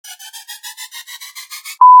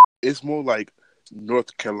It's more like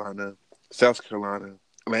North Carolina, South Carolina,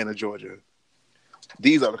 Atlanta, Georgia.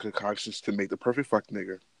 These are the concoctions to make the perfect fuck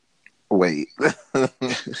nigga. Wait.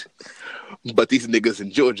 But these niggas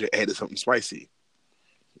in Georgia added something spicy.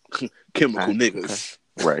 Chemical Okay. niggas.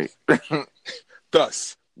 Right.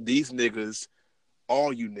 Thus, these niggas,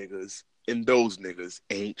 all you niggas, and those niggas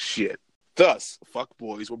ain't shit. Thus, fuck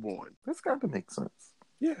boys were born. That's got to make sense.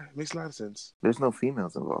 Yeah, it makes a lot of sense. There's no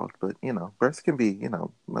females involved, but, births can be,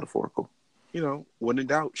 metaphorical. When in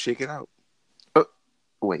doubt, shake it out.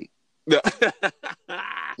 Wait.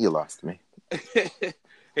 You lost me.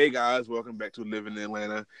 Hey guys, welcome back to Living in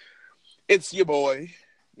Atlanta. It's your boy,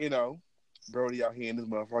 Brody out here in this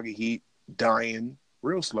motherfucking heat, dying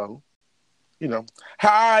real slow.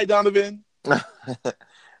 Hi Donovan.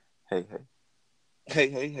 Hey.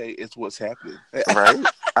 Hey, it's what's happening. Right?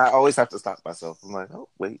 I always have to stop myself. I'm like, oh,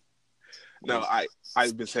 wait. No,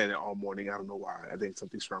 I've been saying it all morning. I don't know why. I think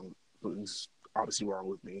something's wrong. Something's obviously wrong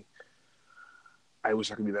with me. I wish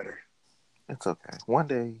I could be better. It's okay. One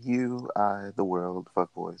day, you, I, the world,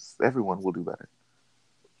 fuckboys, everyone will do better.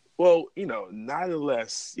 Well, not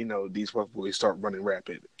unless, these fuckboys start running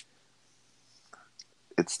rapid.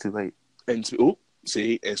 It's too late. And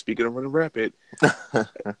speaking of running rapid,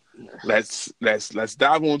 let's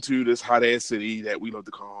dive onto this hot ass city that we love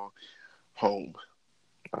to call home.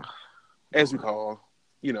 As we call,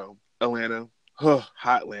 Atlanta.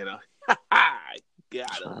 Hot Atlanta.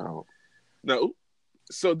 Got him. Oh. No.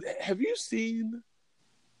 So have you seen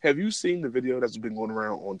the video that's been going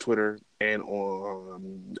around on Twitter and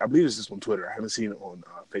on I believe it's just on Twitter. I haven't seen it on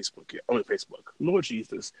Facebook yet. On Facebook. Lord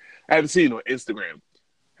Jesus. I haven't seen it on Instagram.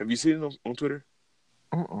 Have you seen it on Twitter?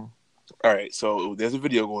 Uh-uh. All right, so there's a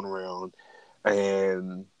video going around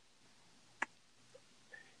and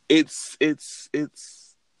it's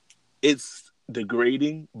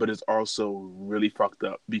degrading, but it's also really fucked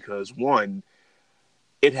up because one,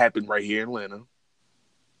 it happened right here in Atlanta.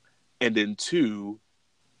 And then two,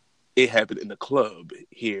 it happened in a club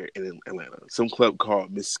here in Atlanta. Some club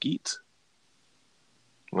called Mesquite.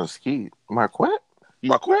 Mesquite?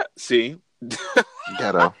 Marquette? See?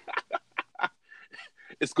 Ghetto.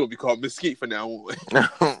 It's going to be called Mesquite from now on.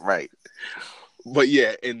 Right. But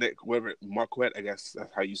yeah, whatever, Marquette, I guess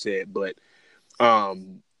that's how you say it. But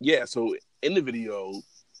yeah, so in the video,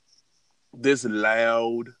 this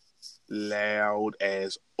loud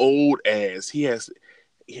ass, old ass,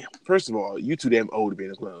 first of all, you too damn old to be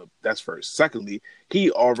in a club. That's first. Secondly,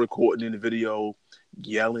 he all recording in the video,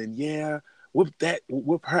 yelling, yeah, whoop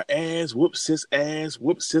her ass, whoop sis ass,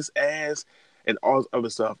 and all this other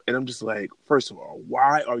stuff. And I'm just like, first of all,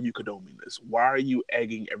 why are you condoning this? Why are you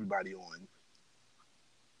egging everybody on?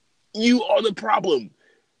 You are the problem.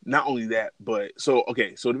 Not only that, but so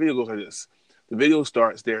the video goes like this. The video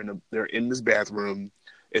starts, they're in this bathroom.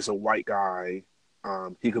 It's a white guy.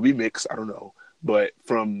 He could be mixed, I don't know. But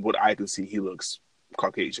from what I can see, he looks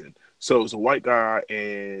Caucasian. So it's a white guy,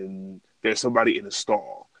 and there's somebody in the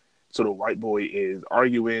stall. So the white boy is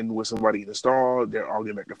arguing with somebody in the stall. They're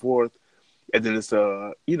arguing back and forth. And then it's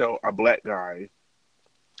a black guy,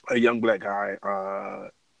 a young black guy,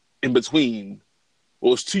 in between.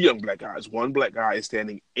 Well, it's two young black guys. One black guy is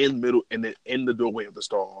standing in the middle, in the doorway of the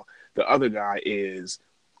stall. The other guy is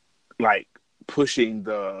like pushing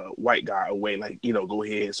the white guy away, like, go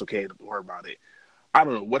ahead, it's okay, don't worry about it. I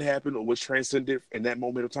don't know what happened or what transcended in that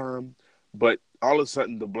moment of time, but all of a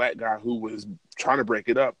sudden the black guy who was trying to break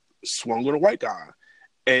it up swung on the white guy.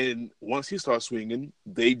 And once he started swinging,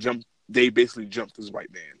 they basically jumped this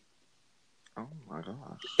white man. Oh my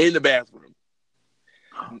gosh. In the bathroom.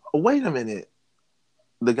 Wait a minute.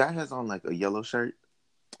 The guy has on like a yellow shirt?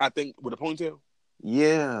 I think with a ponytail?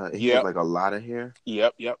 Yeah. He has like a lot of hair?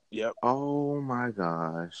 Yep. Oh my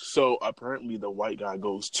gosh. So apparently the white guy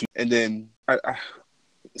goes to, and then I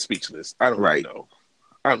speechless. I don't really know.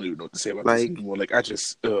 I don't even know what to say about this anymore. Like, I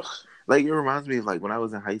just, ugh. Like, it reminds me of like when I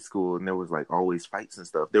was in high school and there was like always fights and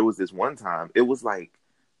stuff. There was this one time, it was like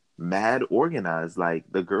mad organized. Like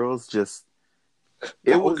the girls just,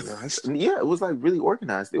 it was organized. Yeah, it was like really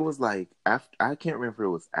organized. It was like after, I can't remember if it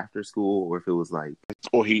was after school or if it was like,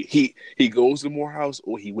 or he goes to Morehouse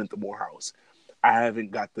or he went to Morehouse. I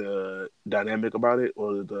haven't got the dynamic about it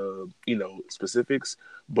or the specifics,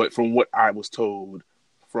 but from what I was told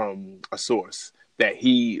from a source that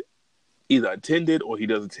he either attended or he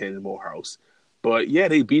does attend Morehouse. But yeah,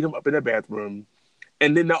 they beat him up in the bathroom,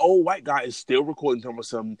 and then the old white guy is still recording talking about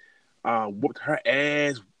some whooped her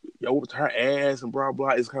ass. Whooped her ass and blah blah.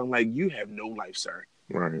 It's kind of like, you have no life, sir.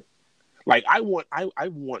 Right. Like, I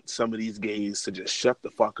want some of these gays to just shut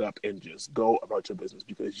the fuck up and just go about your business,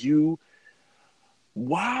 because you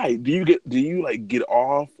Why do you like get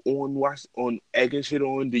off on egging shit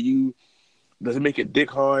on? Does it make it dick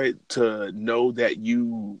hard to know that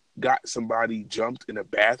you got somebody jumped in a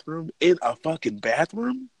bathroom, in a fucking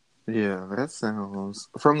bathroom? Yeah, that sounds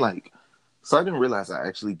from like. So I didn't realize I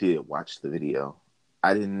actually did watch the video.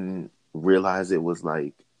 I didn't realize it was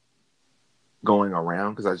like going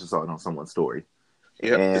around because I just saw it on someone's story.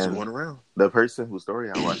 Yep, it's And going around. the person whose story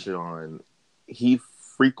I watched it on, he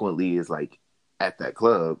frequently is like at that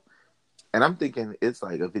club. And I'm thinking it's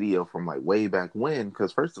like a video from like way back when.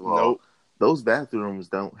 Because first of all, Nope. those bathrooms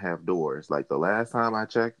don't have doors. Like the last time I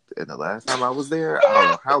checked and the last time I was there, I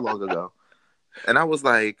don't know how long ago. And I was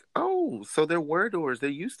like, oh, so there were doors. There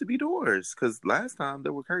used to be doors. Because last time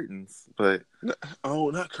there were curtains. But Oh,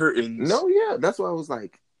 not curtains. no, yeah. That's why I was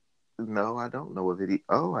like, no, I don't know what video.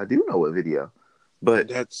 Oh, I do know what video. But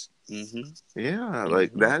That's mm-hmm. yeah,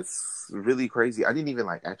 like Mm-hmm. that's really crazy. I didn't even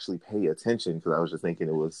like actually pay attention because I was just thinking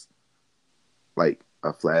it was like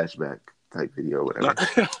a flashback type video or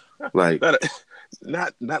whatever. Like,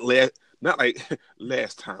 Not, not last, not like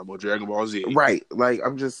last time on Dragon Ball Z. right. Like,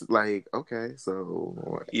 I'm just like, okay,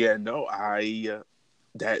 so. Yeah, no,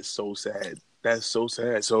 that's so sad. That's so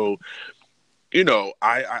sad. So, you know,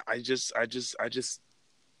 I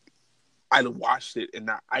watched it, and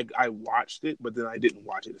I watched it, but then I didn't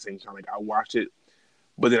watch it at the same time. Like I watched it,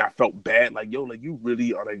 but then I felt bad. Like, yo, like you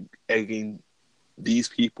really are like egging these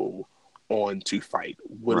people on to fight.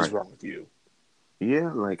 What is Right. wrong with you?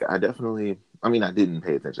 Yeah, like, I definitely, I mean, I didn't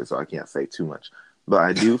pay attention, so I can't say too much. But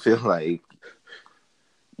I do feel like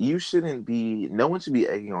no one should be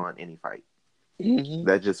egging on any fight. Mm-hmm.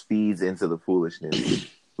 That just feeds into the foolishness.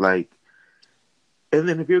 Like, and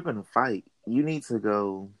then if you're going to fight, you need to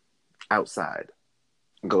go outside.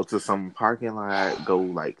 Go to some parking lot, go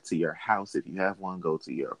like to your house if you have one, go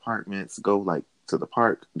to your apartments, go like to the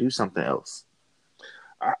park, do something else.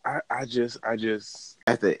 I just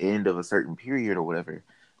At the end of a certain period or whatever.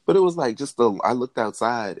 But it was like I looked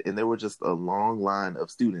outside and there were just a long line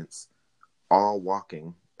of students all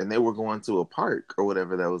walking and they were going to a park or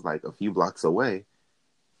whatever that was like a few blocks away.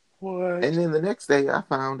 what? And then the next day I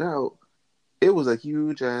found out it was a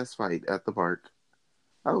huge ass fight at the park.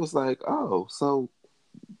 I was like, oh, so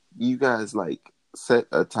you guys like set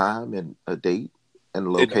a time and a date and a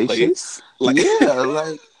In the location? place? Like Yeah,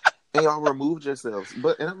 like, and y'all removed yourselves.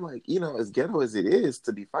 And I'm like, as ghetto as it is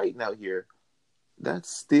to be fighting out here, that's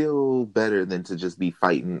still better than to just be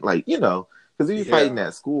fighting, like, because if you're fighting yeah.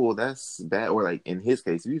 at school, that's bad. Or like in his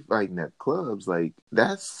case, if you're fighting at clubs, like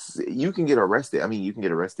you can get arrested. I mean, you can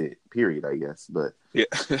get arrested, period, I guess. But Yeah.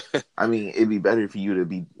 I mean, it'd be better for you to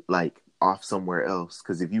be like off somewhere else.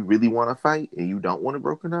 Because if you really want to fight and you don't want it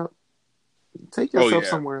broken up, take Oh yourself yeah.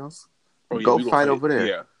 somewhere else. Oh yeah, Go we gonna fight fight. over there.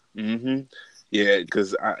 Yeah. Mm-hmm. Yeah,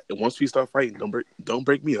 because once we start fighting, don't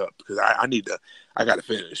break me up because I gotta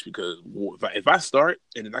finish because if I start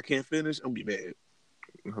and then I can't finish, I'm gonna be mad.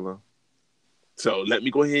 Hello. So let me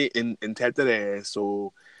go ahead and tap that ass.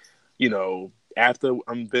 So after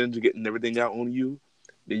I'm finished getting everything out on you,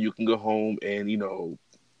 then you can go home and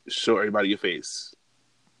show everybody your face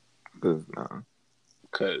because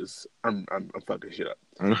I'm fucking shit up.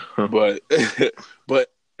 But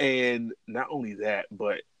and not only that,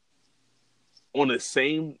 but on the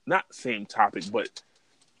same, not same topic, but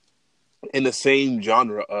in the same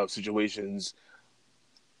genre of situations,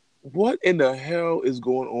 what in the hell is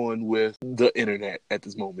going on with the internet at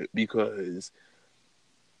this moment? Because,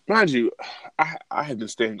 mind you, I have been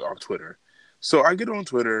staying off Twitter. So I get on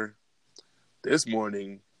Twitter this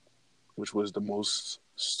morning, which was the most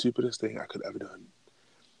stupidest thing I could ever done.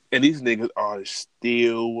 And these niggas are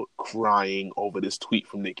still crying over this tweet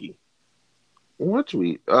from Nicki. What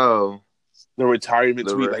tweet? Oh, The retirement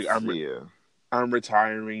the tweet, like rest. Yeah. I'm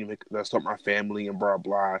retiring, like let's start my family and blah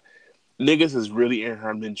blah. Niggas is really in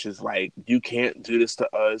her mentions like, you can't do this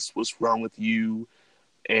to us. What's wrong with you?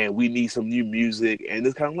 And we need some new music. And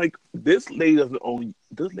it's kind of like this lady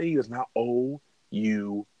does not owe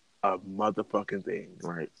you a motherfucking thing.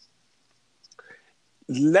 Right.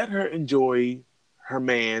 Let her enjoy her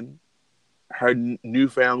man, her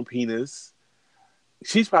newfound penis.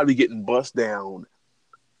 She's probably getting bust down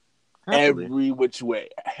Happily. every which way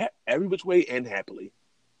and happily.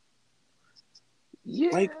 Yeah.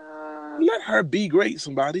 Like, let her be great,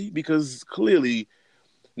 somebody, because clearly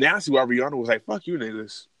now I see why Rihanna was like, fuck you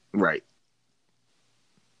niggas. Right.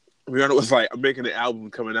 Rihanna was like, I'm making an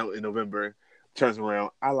album coming out in November. Turns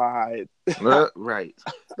around, I lied. Right.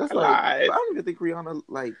 That's I like, I lied. don't even think Rihanna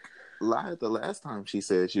like lied the last time she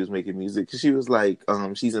said she was making music, because she was like,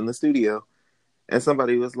 she's in the studio, and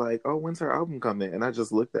somebody was like, oh, when's her album coming? And I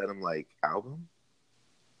just looked at him like, album?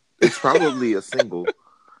 It's probably a single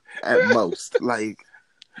at most. Like,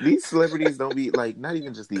 these celebrities don't be like, not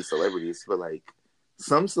even just these celebrities, but like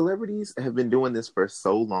some celebrities have been doing this for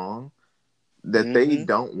so long that they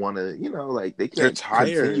don't want to, like they They're can't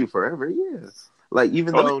continue tired. forever. Yeah. Like,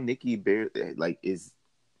 even though Nicki like is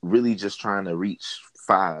really just trying to reach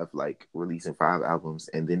 5, like releasing 5 albums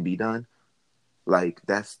and then be done, like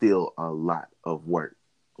that's still a lot of work.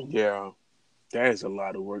 Yeah, that is a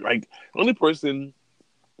lot of work. Like the only person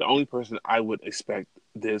I would expect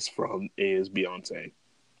this from is Beyonce,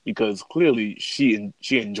 because clearly she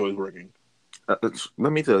enjoys working.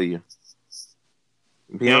 Let me tell you,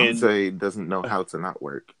 And Beyonce doesn't know how to not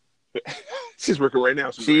work. she's working right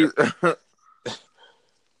now. She's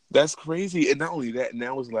That's crazy. And not only that,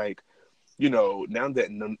 now it's like, now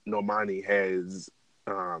that Normani has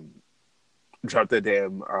dropped that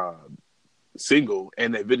damn single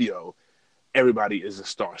and that video, everybody is a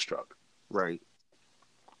starstruck, right.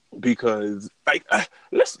 because like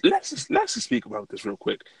let's just speak about this real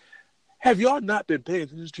quick. Have y'all not been paying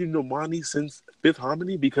attention to Normani since Fifth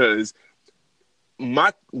Harmony? Because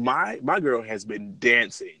my girl has been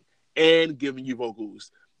dancing and giving you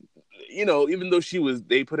vocals. Even though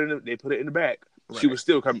they put it in the back. Right. She was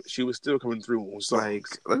still coming through on songs. Like,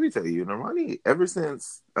 let me tell you, Normani, ever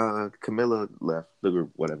since Camilla left the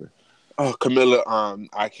group, whatever. Oh, Camilla,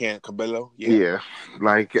 I can't Cabello. Yeah.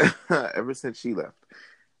 Like ever since she left,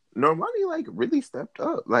 Normani like really stepped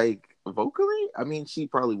up. Like, vocally, I mean, she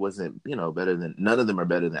probably wasn't, better than, none of them are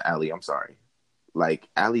better than Ali. I'm sorry. Like,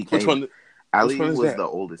 Ali came. Ali was the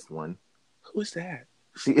oldest one. Who is that?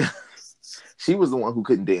 She was the one who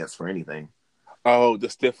couldn't dance for anything. Oh, the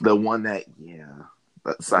stiff. The one that,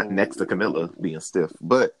 next to Camilla being stiff.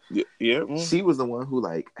 But she was the one who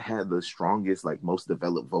like had the strongest, like most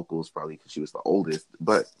developed vocals, probably because she was the oldest.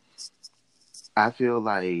 But I feel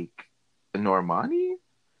like Normani,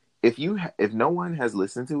 if no one has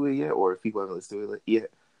listened to it yet, or if people haven't listened to it yet,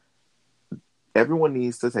 everyone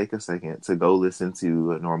needs to take a second to go listen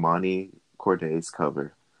to Normani Corday's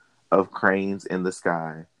cover of Cranes in the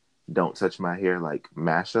Sky, Don't Touch My Hair, like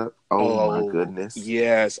mashup. Oh my goodness.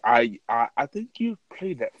 Yes, I think you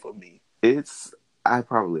played that for me. I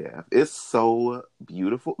probably have. It's so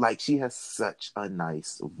beautiful. Like, she has such a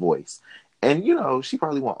nice voice. And she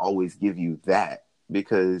probably won't always give you that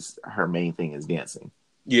because her main thing is dancing.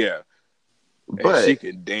 Yeah. But and she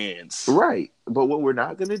can dance. Right. But what we're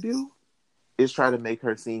not gonna do is try to make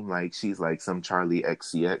her seem like she's like some Charlie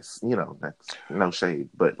XCX, that's no shade,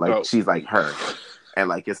 but like she's like her. And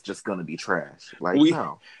like it's just gonna be trash. Like,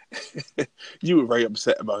 no. You were very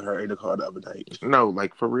upset about her in the car the other night. No,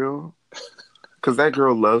 like for real. Cause that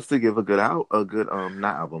girl loves to give a good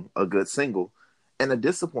single and a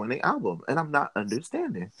disappointing album. And I'm not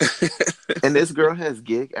understanding. And this girl has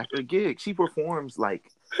gig after gig. She performs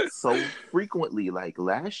like so frequently. Like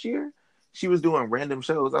last year, she was doing random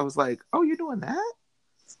shows. I was like, "Oh, you're doing that?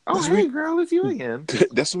 Oh, hey, girl, it's you again."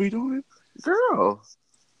 That's what we doing, girl.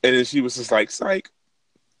 And then she was just like, "Psych."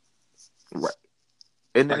 Right.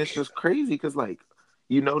 And then it's just crazy because, like,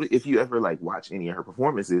 if you ever like watch any of her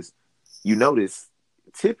performances, you notice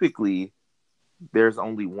typically there's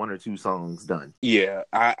only 1 or 2 songs done. Yeah,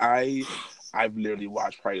 I've literally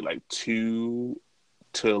watched probably like 2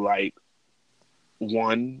 to like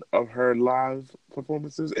 1 of her live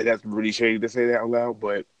performances, and that's really shady to say that out loud,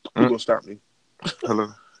 but who's gonna stop me?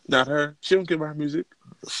 Hello. Not her. She don't care about her music.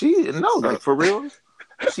 For real.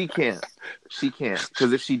 She can't.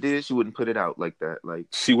 Because if she did, she wouldn't put it out like that. Like,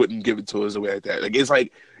 she wouldn't give it to us the way like that. Like, it's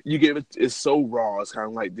like you give it. It's so raw. It's kind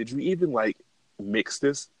of like, did you even like mix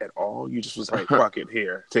this at all? You just was like, fuck it,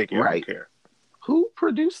 here, take it. Right. I don't care. Who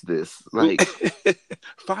produced this? Like,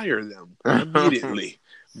 fire them immediately,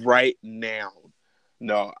 right now.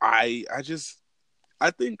 No, I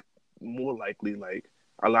think more likely like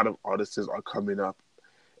a lot of artists are coming up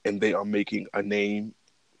and they are making a name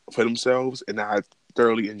for themselves, and I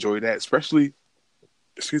thoroughly enjoy that, especially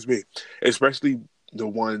the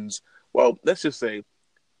ones. Well, let's just say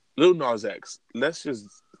Lil Nas X. Let's just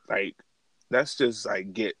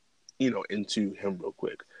get into him real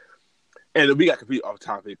quick. And we got completely off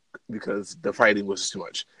topic because the fighting was too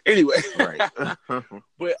much. Anyway, right.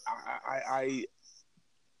 But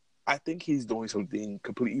I think he's doing something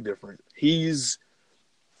completely different. He's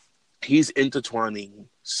intertwining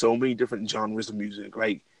so many different genres of music.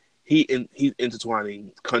 Like he's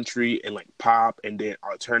intertwining country and like pop, and then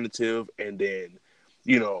alternative, and then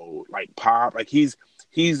like pop. Like he's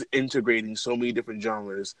integrating so many different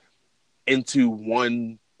genres into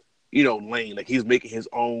one lane. Like he's making his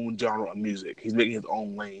own genre of music. He's making his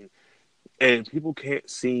own lane, and people can't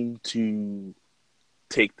seem to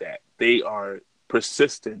take that. They are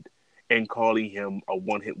persistent in calling him a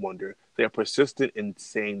one-hit wonder. They're persistent in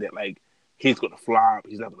saying that like he's going to flop,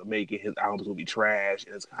 he's not going to make it, his album's going to be trash,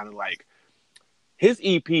 and it's kind of like his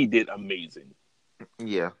EP did amazing.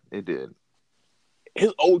 Yeah, it did.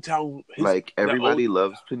 His Old Town, like Everybody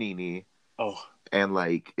Loves Panini. Oh, and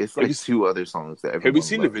like it's like two other songs that everyone have you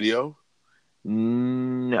seen loves. The video?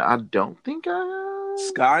 I don't think I.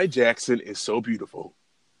 Sky Jackson is so beautiful.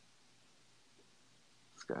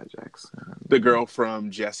 Sky Jackson, the girl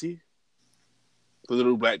from Jessie, the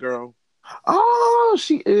little black girl. Oh,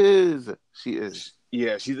 she is. She is.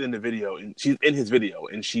 Yeah, she's in the video, and she's in his video,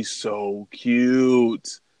 and she's so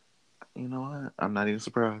cute. You know what? I'm not even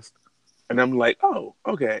surprised. And I'm like, oh,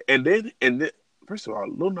 okay. And then, first of all,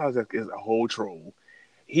 Lil Nas X is a whole troll.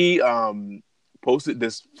 He posted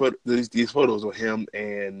these photos of him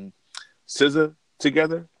and SZA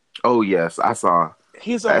together. Oh yes, I saw.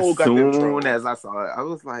 He's a whole goddamn troll. As soon as I saw it, I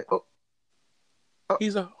was like, oh.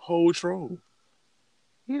 He's a whole troll.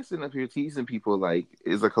 He's sitting up here teasing people like,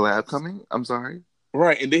 is a collab coming? I'm sorry.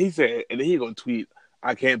 Right, and then he said, and then he gonna tweet,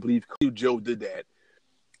 I can't believe Joe did that.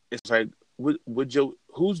 It's like, what Joe?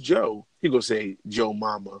 Who's Joe? He gonna say Joe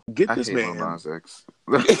Mama. Get this man.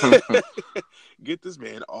 Get this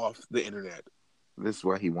man off the internet. This is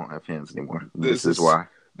why he won't have fans anymore. This is why.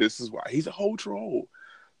 This is why he's a whole troll.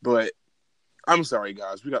 But I'm sorry,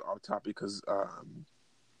 guys, we got off topic because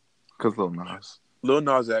Lil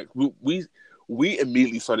Nas X. We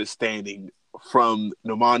immediately started standing from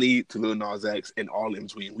Normani to Lil Nas X and all in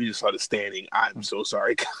between. We just started standing. I'm so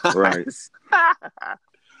sorry, guys. Right.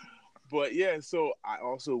 But yeah, so I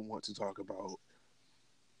also want to talk about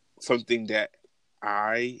something that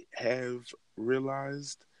I have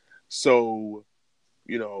realized. So,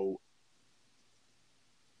 you know,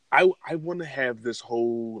 I want to have this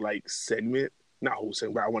whole like segment, not whole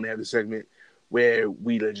segment, but I want to have this segment where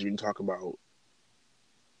we legitimately talk about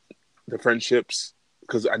the friendships,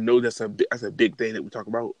 because I know that's a big thing that we talk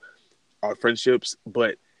about, our friendships.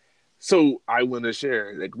 But so I want to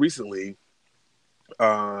share, like, recently,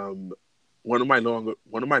 one of my no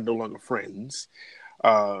longer friends,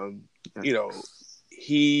 you know,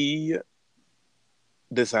 he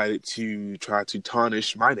decided to try to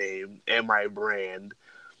tarnish my name and my brand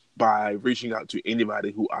by reaching out to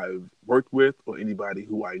anybody who I've worked with or anybody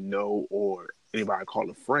who I know or anybody I call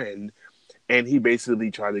a friend. And he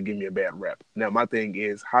basically tried to give me a bad rep. Now, my thing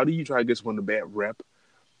is, how do you try to get someone a bad rep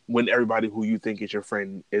when everybody who you think is your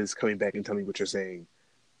friend is coming back and telling you what you're saying?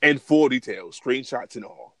 In full detail, screenshots and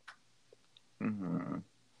all. Mm-hmm.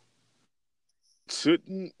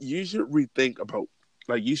 You should rethink about,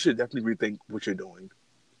 like, you should definitely rethink what you're doing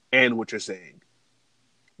and what you're saying.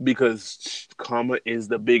 Because Karma is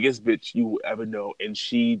the biggest bitch you will ever know, and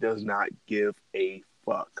she does not give a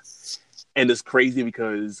fuck. And it's crazy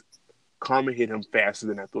because Karma hit him faster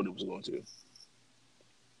than I thought it was going to.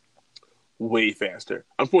 Way faster.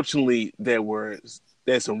 Unfortunately, there's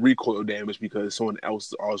some recoil damage because someone else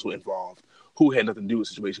is also involved who had nothing to do with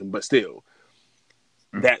the situation, but still,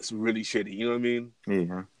 that's really shitty. You know what I mean?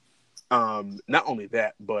 Yeah. Not only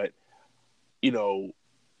that, but, you know,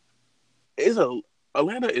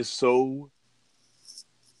 Atlanta is so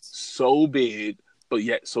big, but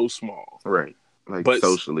yet so small. Right. Like,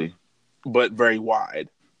 socially. But very wide.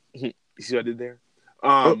 You see what I did there?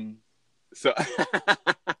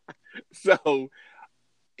 So,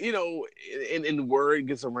 you know, and word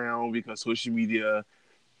gets around because social media.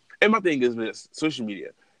 And my thing is this: social media.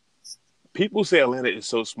 People say Atlanta is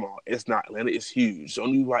so small. It's not. Atlanta is huge. The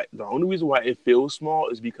only reason why it feels small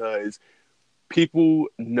is because people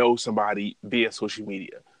know somebody via social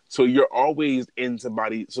media. So you're always in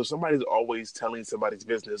somebody. So somebody's always telling somebody's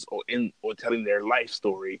business or telling their life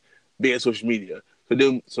story via social media.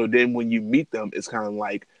 So then when you meet them, it's kind of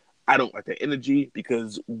like, I don't like that energy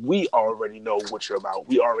because we already know what you're about.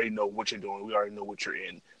 We already know what you're doing. We already know what you're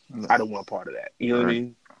in. I don't want part of that. You know what I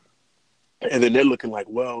mean? And then they're looking like,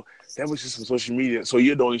 well, that was just for social media. So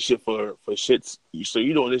you're doing shit for shits. So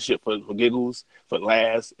you're doing this shit for giggles, for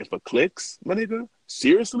laughs, and for clicks, my nigga?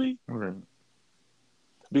 Seriously? Right.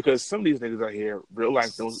 Because some of these niggas out here, real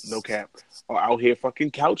life, no cap, are out here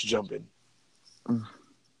fucking couch jumping.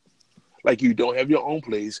 Like, you don't have your own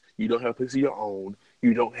place. You don't have a place of your own.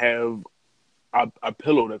 You don't have a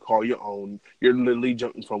pillow to call your own. You're literally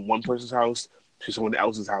jumping from one person's house to someone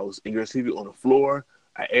else's house, and you're sleeping on the floor,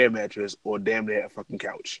 an air mattress, or damn near a fucking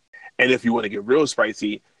couch. And if you want to get real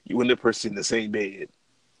spicy, you and the person in the same bed.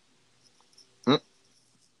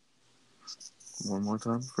 One more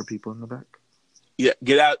time for people in the back. Yeah,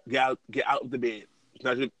 get out of the bed.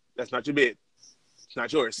 That's not your bed. It's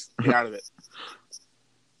not yours. Get out of it.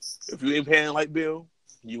 If you ain't paying light bill,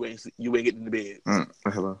 you ain't getting in the bed.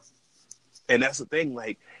 Hello. And that's the thing,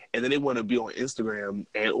 like, and then they want to be on Instagram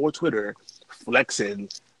and or Twitter flexing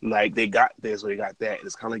like they got this or they got that. And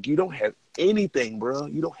it's kind of like, you don't have anything, bro.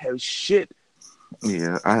 You don't have shit.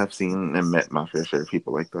 Yeah, I have seen and met my fair share of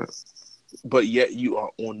people like that. But yet you are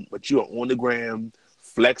on the gram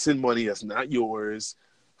flexing money that's not yours,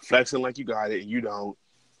 flexing like you got it and you don't,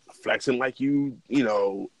 flexing like you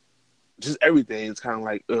know, just everything. It's kind of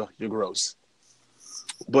like, ugh, you're gross.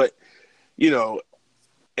 But, you know,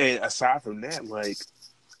 and aside from that, like,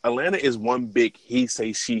 Atlanta is one big he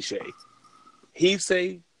say, she say. He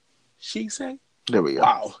say, she say? There we go.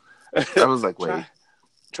 Wow. I was like, wait.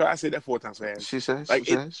 Try to say that 4 times fast. She said, like,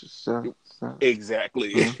 she said.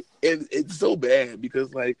 Exactly. Mm-hmm. It's so bad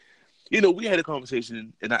because, like, you know, we had a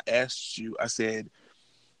conversation and I asked you, I said,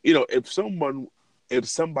 you know, if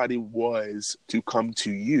somebody was to come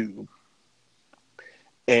to you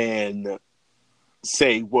and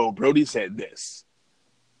say, well, Brody said this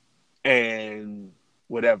and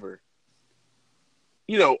whatever,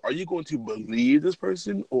 you know, are you going to believe this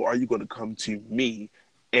person or are you going to come to me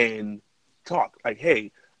and talk? Like,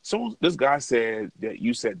 hey, so this guy said that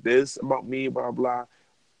you said this about me, blah, blah.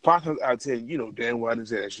 5 times out of 10, you know damn well I didn't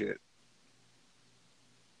say that shit.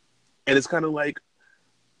 And it's kind of like,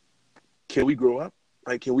 can we grow up?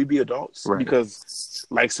 Like, can we be adults? Right. Because,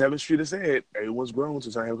 like 7th Street has said, everyone's grown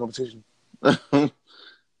since I have a competition.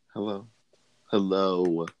 Hello.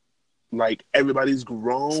 Like, everybody's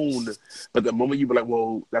grown. But the moment you be like,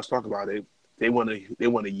 well, let's talk about it, they want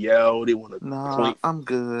to yell, they want to point. I'm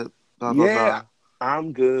good. Blah, yeah, blah, blah.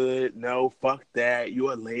 I'm good. No, fuck that.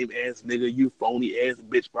 You a lame ass nigga. You phony ass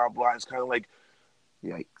bitch. Blah blah. It's kind of like,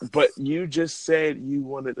 yikes. But you just said you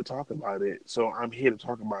wanted to talk about it, so I'm here to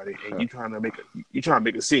talk about it. And you trying to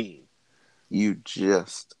make a scene. You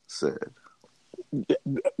just said,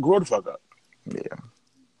 grow the fuck up. Yeah.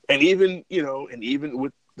 And even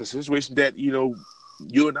with the situation that you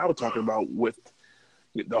and I were talking about with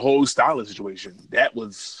the whole styling situation, that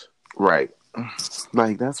was right.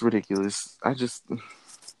 Like, that's ridiculous. I just,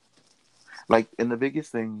 like, and the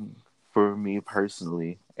biggest thing for me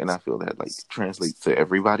personally, and I feel that, like, translates to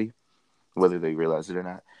everybody, whether they realize it or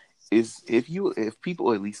not, is if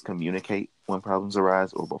people at least communicate when problems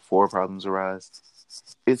arise or before problems arise,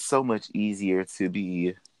 it's so much easier to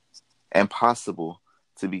be, and possible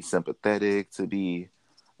to be sympathetic, to be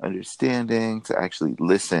understanding, to actually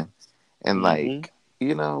listen, and, like,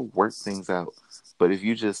 work things out. But if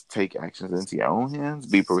you just take actions into your own hands,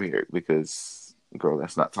 be prepared because, girl,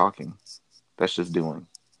 that's not talking. That's just doing.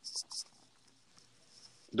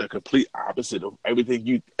 The complete opposite of everything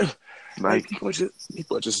you like. People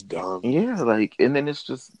are just dumb. Yeah, like, and then it's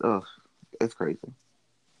just, it's crazy.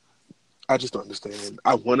 I just don't understand.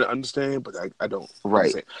 I want to understand, but I don't.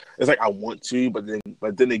 Right. It's like I want to, but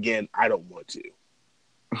then again, I don't want to.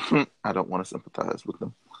 I don't want to sympathize with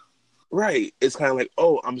them. Right. It's kind of like,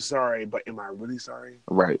 oh, I'm sorry, but am I really sorry?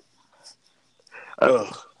 Right.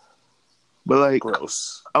 Ugh. But, like,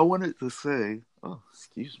 gross. I wanted to say,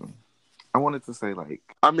 excuse me. I wanted to say, like,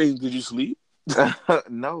 I mean, did you sleep?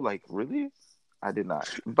 No, like, really? I did not.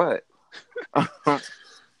 But, I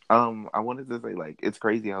wanted to say, like, it's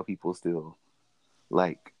crazy how people still,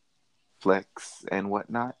 like, flex and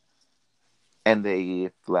whatnot, and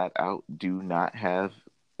they flat out do not have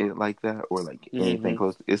it like that or like anything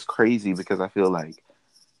close. It's crazy because I feel like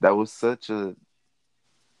that was such a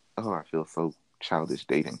I feel so childish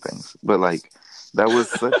dating things, but like that was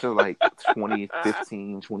such a like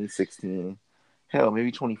 2015 2016, hell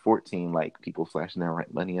maybe 2014, like people flashing their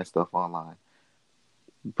rent money and stuff online.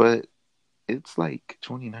 But it's like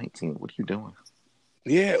 2019. What are you doing?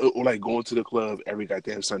 Yeah, or like going to the club every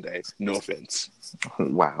goddamn Sunday. No offense.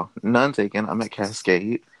 Wow, none taken. I'm at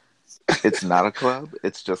Cascade. It's not a club.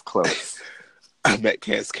 It's just close. I'm at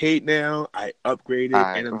Cascade now. I upgraded,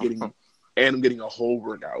 and I'm getting a whole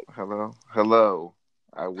workout. Hello.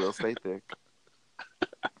 I will stay thick.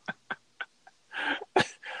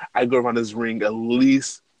 I go around this ring at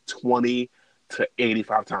least 20 to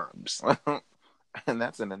 85 times, and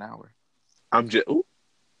that's in an hour. I'm just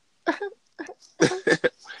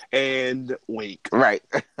and wink. Right.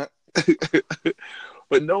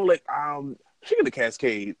 But no, like speaking of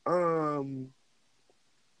Cascade,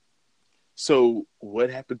 so what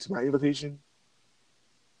happened to my invitation?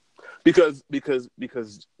 Because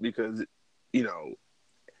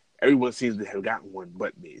everyone seems to have gotten one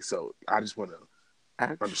but me. So I just want to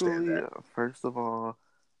understand that. First of all,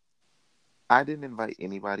 I didn't invite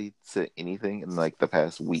anybody to anything in like the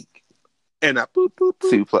past week. And I boop boop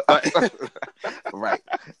boop. Right.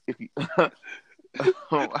 If you,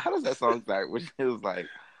 how does that song start? Which is like,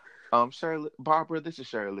 Shirley, Barbara, this is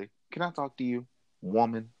Shirley. Can I talk to you,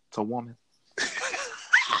 woman to woman?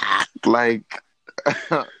 Like,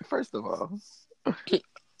 first of all,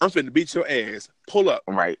 I'm finna beat your ass. Pull up.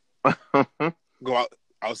 Right. Go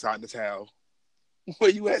outside in the towel. Where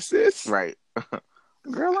you at, sis? Right.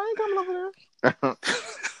 Girl, I ain't coming over there.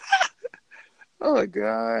 Oh my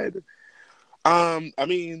God. I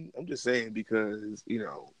mean, I'm just saying because,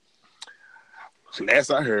 last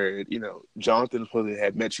I heard, Jonathan supposedly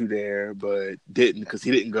had met you there, but didn't because he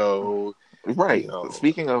didn't go. Right.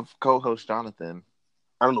 Speaking of co-host Jonathan,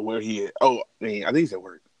 I don't know where he is. Oh, I mean, I think he's at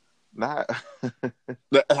work. Not. I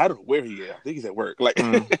don't know where he is. I think he's at work. Like,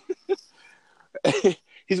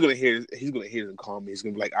 he's gonna hear them call me. He's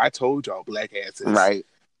gonna be like, "I told y'all, black asses." Right.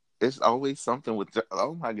 It's always something with.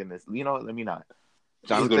 Oh my goodness! You know what? Let me not.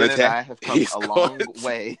 Jonathan and I have come a long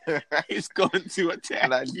way. He's going to attack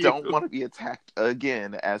and I don't want to be attacked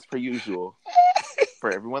again, as per usual.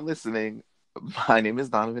 For everyone listening, my name is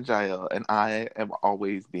Donovan Jael, and I am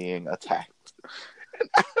always being attacked.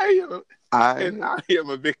 And I am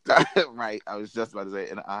a victim. Right. I was just about to say,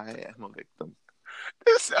 and I am a victim.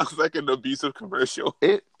 It sounds like an abusive commercial.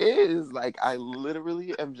 It is. Like, I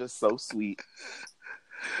literally am just so sweet.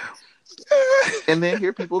 And then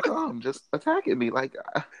here people come just attacking me. Like,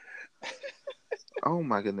 oh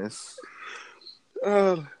my goodness.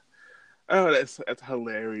 Oh, that's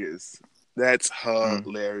hilarious. That's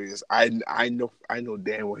hilarious. I know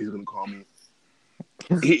damn well he's gonna call me.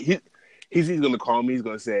 He's gonna call me. He's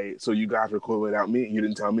gonna say, "So you guys recorded without me, and you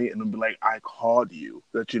didn't tell me." And I'll be like, "I called you,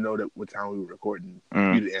 let you know that what time we were recording.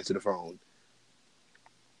 You didn't answer the phone."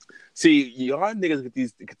 See, y'all niggas get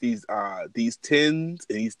these 10s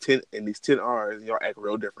and these 10 R's, and y'all act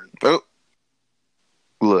real different. Oh,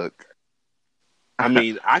 look. I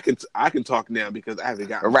mean, I can talk now because I haven't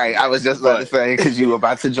got right. I was just about to say because you were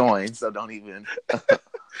about to join, so don't even.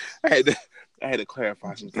 I had to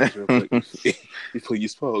clarify some things real quick before you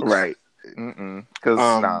spoke. Right.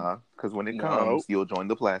 Because when it comes, you'll join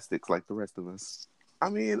the plastics like the rest of us. I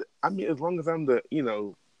mean, as long as I'm the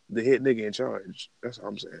the head nigga in charge, that's all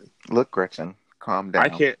I'm saying. Look, Gretchen, calm down. I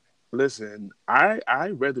can't listen. I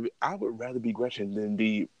would rather be Gretchen than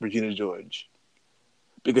be Regina George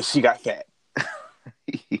because she got fat.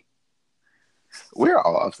 We're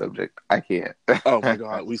all off subject. I can't. Oh my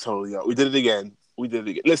God, we totally are. We did it again.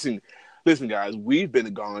 Listen, guys. We've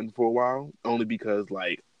been gone for a while only because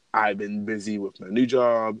I've been busy with my new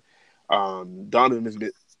job. Donovan has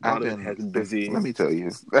been busy. Let me tell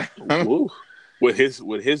you, with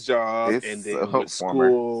his job and then with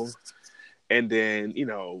school, and then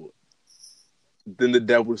then the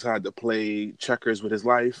devil decided to play checkers with his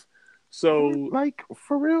life. So,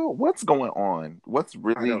 for real, what's going on? What's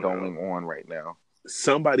really going on right now?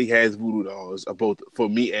 Somebody has voodoo dolls, both for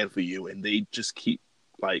me and for you, and they just keep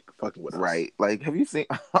fucking with us. Right? Like, have you seen?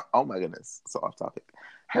 Oh my goodness, so off topic.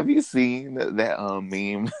 Have you seen that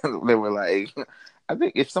meme? They were like, I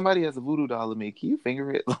think if somebody has a voodoo doll of me, can you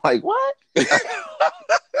finger it? Like, what?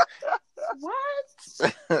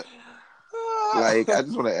 What? Like, I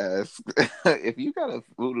just want to ask, if you got a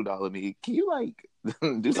voodoo doll of me, can you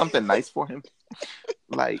do something nice for him?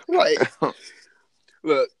 Like,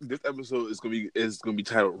 look, this episode is gonna be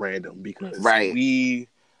titled random because we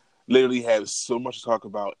literally have so much to talk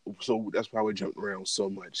about. So that's why we're jumping around so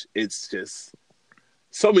much. It's just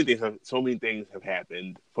so many things have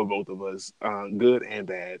happened for both of us, good and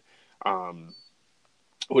bad.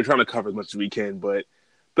 We're trying to cover as much as we can, but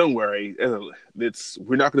don't worry,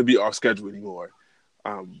 we're not going to be off schedule anymore.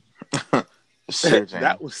 Sure, Jane.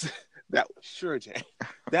 That was Jane.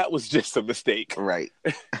 That was just a mistake. Right.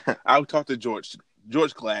 I'll talk to George.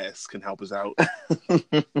 George Glass can help us out.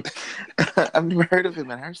 I've never heard of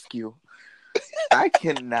him in our school. I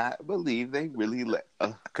cannot believe they really let.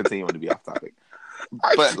 Continuing to be off topic,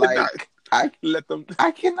 but I let them.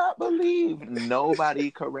 I cannot believe nobody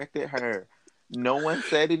corrected her. No one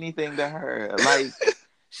said anything to her.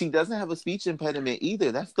 She doesn't have a speech impediment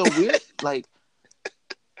either. That's the weird.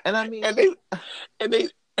 And I mean, and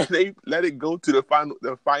they let it go to the final.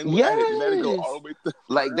 Yes. Edit, let it go all the way to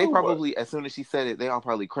they probably, as soon as she said it, they all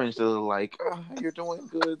probably cringed a little. Oh, you're doing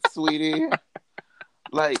good, sweetie.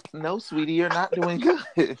 No, sweetie, you're not doing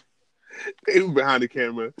good. They were behind the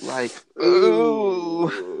camera.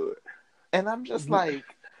 Ooh. And I'm just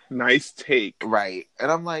nice take. Right. And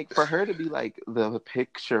I'm for her to be the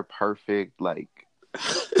picture perfect,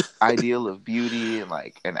 ideal of beauty and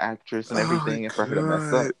an actress and everything, and for her to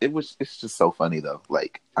mess up, it's just so funny though.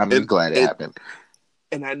 I'm just glad it happened.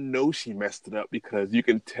 And I know she messed it up because you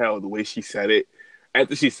can tell the way she said it.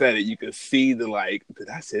 After she said it, you can see the did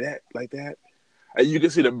I say that like that? And you can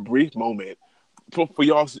see the brief moment for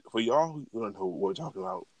y'all who don't know what we're talking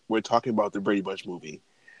about, we're talking about the Brady Bunch movie.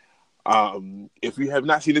 If you have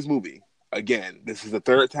not seen this movie, again, this is the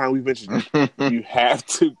third time we've mentioned it. You have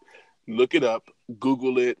to look it up,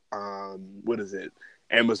 Google it. What is it?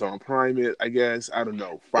 Amazon Prime it, I guess. I don't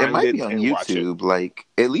know. It Find might it be on and watch it. YouTube. Like,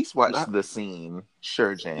 at least watch Not, the scene.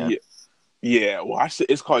 Sure, Jan. yeah, yeah. Watch it.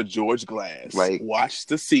 It's called George Glass. Like, Watch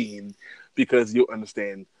the scene because you'll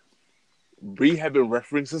understand. We have been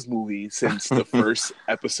referencing this movie since the first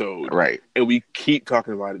episode, right? And we keep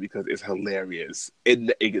talking about it because it's hilarious.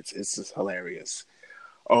 It's just hilarious.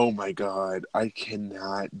 Oh my god, I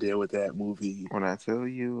cannot deal with that movie. When I tell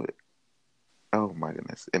you, oh my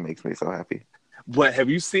goodness, it makes me so happy. But have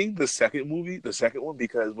you seen the second movie? The second one,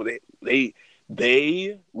 because when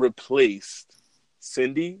they replaced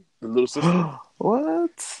Cindy, the little sister.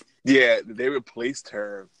 What? Yeah, they replaced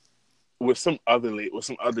her with some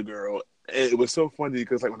other girl. And it was so funny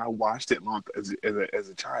because like when I watched it as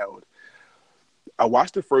a child, I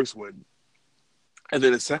watched the first one, and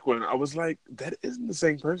then the second one, I was like, that isn't the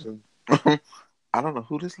same person. I don't know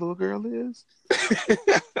who this little girl is.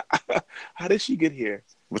 How did she get here?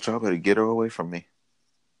 But y'all better get her away from me.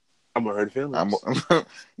 I'm gonna hurt feelings.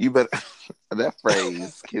 You better. That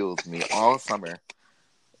phrase kills me all summer.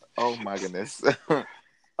 Oh my goodness.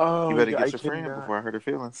 Oh, you better get your friend before I hurt her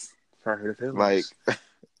feelings. Before I hurt her feelings. Like,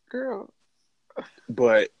 girl.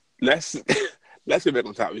 But let's get back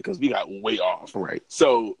on topic because we got way off. Right.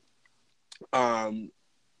 So, I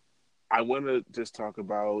want to just talk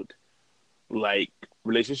about like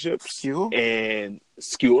relationships and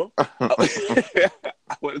skewer. I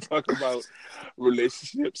want to talk about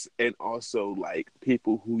relationships and also like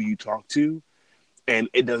people who you talk to, and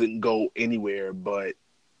it doesn't go anywhere but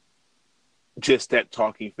just that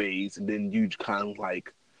talking phase, and then you kind of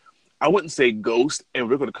like, I wouldn't say ghost, and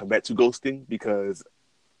we're going to come back to ghosting because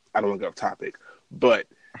I don't want to get off topic, but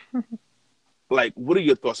like, what are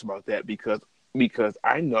your thoughts about that? Because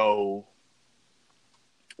I know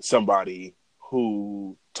somebody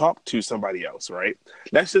who talked to somebody else, right?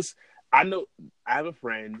 I have a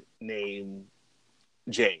friend named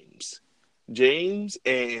James. James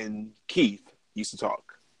and Keith used to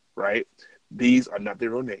talk, right? These are not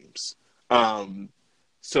their real names.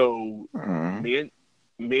 So me and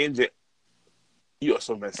James, you are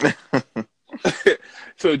so messy.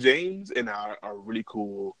 So James and I are really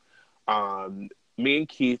cool. Me and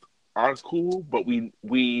Keith are cool, but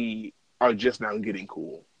we are just now getting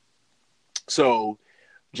cool. So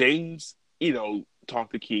James,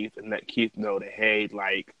 talk to Keith and let Keith know that, hey,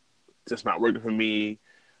 like, it's not working for me.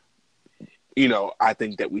 I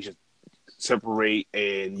think that we should separate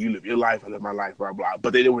and you live your life, I live my life, blah, blah.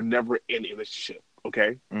 But they were never in a relationship,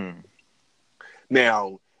 okay?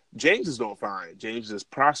 Now, James is doing fine. James is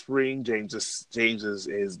prospering. James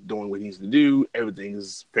is doing what he needs to do. Everything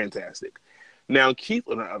is fantastic. Now, Keith,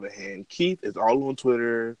 on the other hand, Keith is all on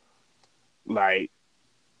Twitter, like,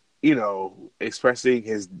 expressing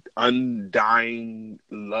his undying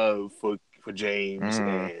love for James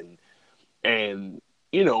and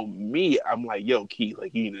me, I'm like, yo, Keith,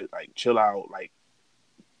 like, you need to like chill out, like,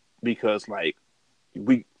 because like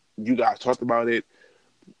you guys talked about it.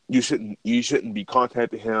 You shouldn't be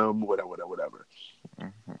contacting him, whatever.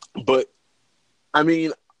 But I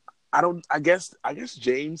mean, I guess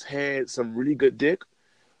James had some really good dick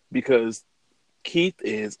because Keith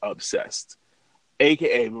is obsessed.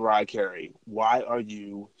 AKA Mariah Carey, why are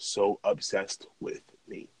you so obsessed with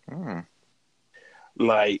me?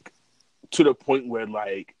 Like, to the point where,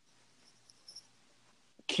 like,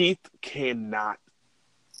 Keith cannot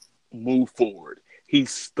move forward.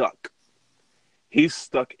 He's stuck. He's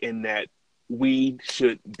stuck in that we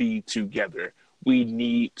should be together. We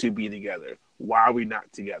need to be together. Why are we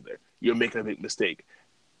not together? You're making a big mistake.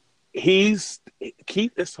 Keith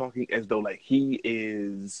is talking as though like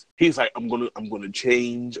he's like, I'm gonna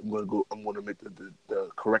change. I'm gonna make the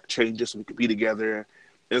correct changes so we can be together.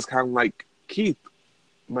 And it's kind of like, Keith,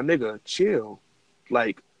 my nigga, chill.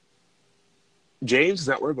 Like, James is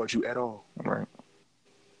not worried about you at all. Right.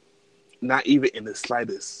 Not even in the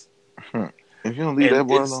slightest. If you don't leave that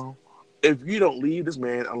boy alone. If you don't leave this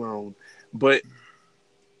man alone. But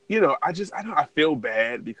I feel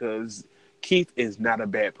bad because Keith is not a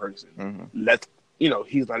bad person.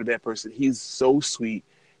 He's not a bad person. He's so sweet.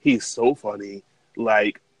 He's so funny.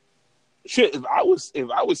 Like, shit, if I was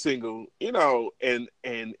single, and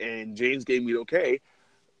James gave me the okay,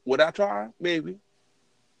 would I try? Maybe.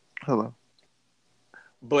 Hello.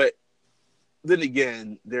 But then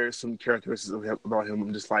again, there's some characteristics about him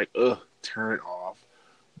I'm just like, ugh, turn off.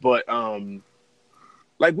 But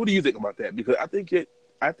like, what do you think about that? Because I think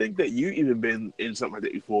that you even been in something like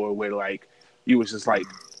that before, where like You was just like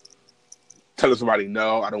telling somebody,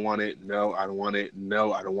 no, I don't want it. No, I don't want it.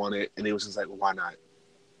 No, I don't want it. And it was just like, well, why not?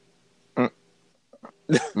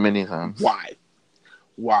 Many times.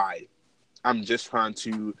 Why? I'm just trying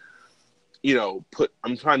to,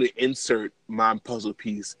 I'm trying to insert my puzzle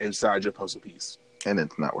piece inside your puzzle piece. And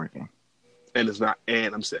it's not working. And it's not,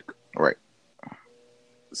 and I'm sick. Right.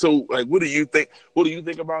 So, like, what do you think? What do you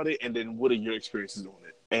think about it? And then what are your experiences on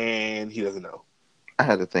it? And he doesn't know. I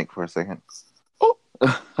had to think for a second. Oh,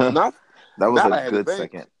 that was a good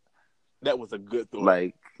second. That was a good thought.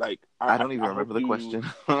 Like I don't even remember the question.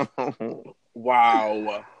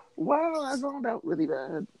 Wow, I zoned out really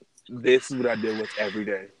bad. This is what I deal with every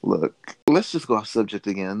day. Look, let's just go off subject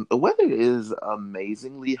again. The weather is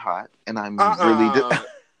amazingly hot, and I'm really.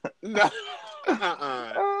 No.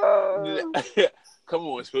 Come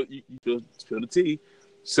on, spill the tea.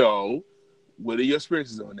 So, what are your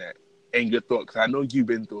experiences on that and your thoughts? Because I know you've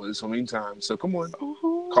been through it so many times. So come on,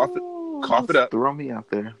 cough it up. Throw me out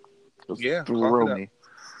there. Just throw me.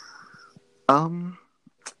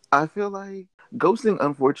 I feel like ghosting,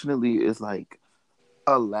 unfortunately, is like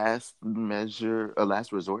a last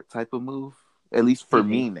resort type of move. At least for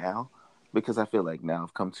me now, because I feel like now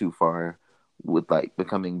I've come too far with like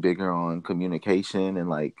becoming bigger on communication, and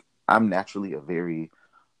like I'm naturally a very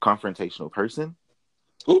confrontational person.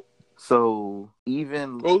 Ooh. So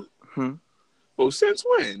even well, since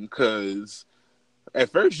when? Because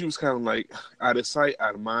at first you was kind of like out of sight,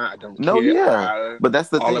 out of mind. I don't care. No, yeah, but that's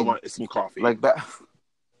the thing. All I want is some coffee.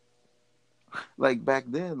 Like back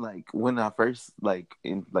then, like when I first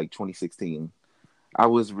in 2016, I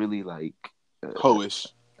was really like hoish,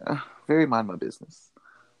 very mind my business,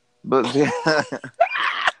 but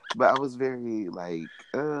but I was very like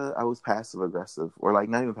I was passive aggressive, or like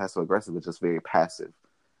not even passive aggressive, but just very passive.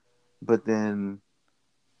 But then,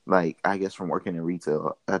 like, I guess from working in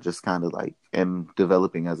retail, I just kind of like am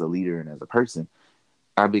developing as a leader and as a person.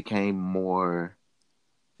 I became more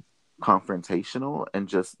confrontational, and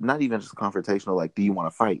just not even just confrontational, like, do you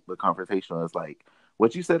want to fight? But confrontational is like,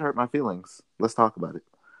 what you said hurt my feelings. Let's talk about it.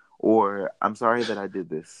 Or, I'm sorry that I did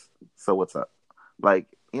this. So what's up? Like,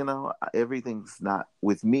 everything's not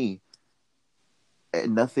with me.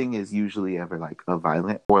 Nothing is usually ever like a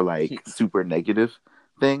violent or like super negative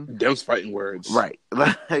thing. Them's fighting words. Right.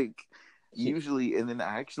 Like usually, and then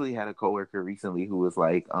I actually had a coworker recently who was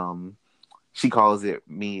like, she calls it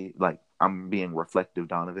me, like, I'm being reflective,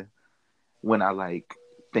 Donovan. When I like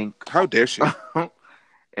think, how dare she?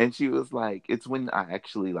 And she was like, it's when I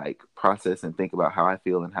actually like process and think about how I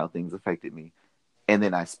feel and how things affected me, and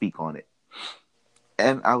then I speak on it.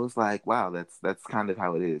 And I was like, wow, that's kind of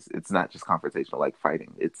how it is. It's not just confrontational, like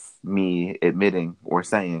fighting. It's me admitting or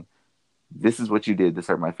saying, this is what you did. This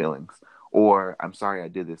hurt my feelings. Or, I'm sorry I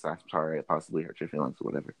did this. I'm sorry I possibly hurt your feelings or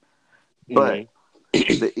whatever. But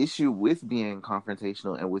the issue with being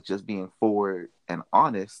confrontational and with just being forward and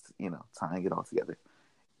honest, tying it all together.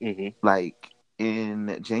 Like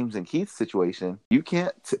in James and Keith's situation, you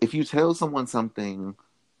can't, if you tell someone something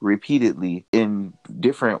repeatedly in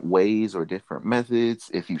different ways or different methods,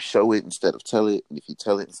 if you show it instead of tell it, if you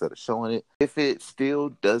tell it instead of showing it, if it still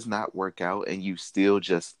does not work out and you still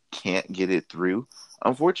just can't get it through,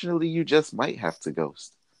 unfortunately, you just might have to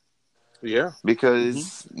ghost. Yeah.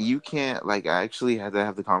 Because you can't, like, I actually had to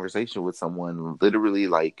have the conversation with someone literally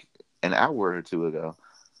like an hour or two ago.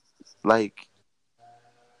 Like,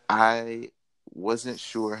 I wasn't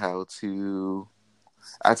sure how to,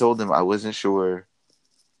 I told them I wasn't sure,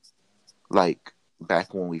 like,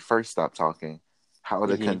 back when we first stopped talking, how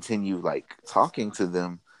to continue, like, talking to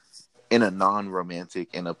them in a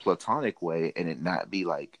non-romantic, in a platonic way, and it not be,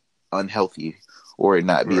 like, unhealthy, or it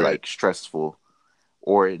not be, like, stressful,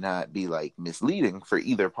 or it not be, like, misleading for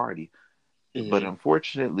either party. But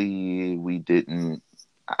unfortunately, we didn't,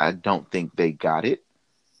 I don't think they got it,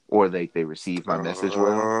 or they received my message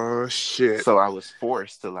well. Oh, shit. So I was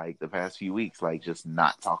forced to, like, the past few weeks, like, just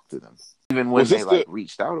not talk to them. Even when they, like,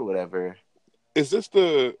 reached out or whatever. Is this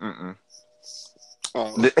the...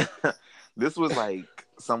 Oh. This was, like,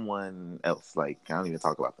 someone else. Like, I don't even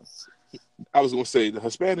talk about them. I was going to say the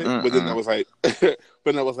Hispanic, but then I was like,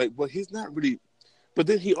 well, he's not really... But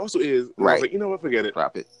then he also is... Right. I was like, you know what, forget it.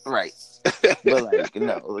 Drop it. Right. But, like,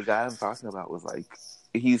 no, the guy I'm talking about was, like,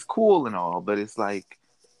 he's cool and all, but it's, like,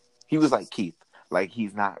 he was like Keith. Like,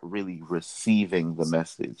 he's not really receiving the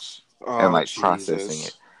message and, like, processing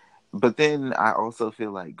it. But then I also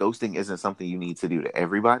feel like ghosting isn't something you need to do to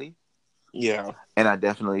everybody. Yeah. And I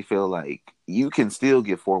definitely feel like you can still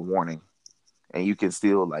give forewarning and you can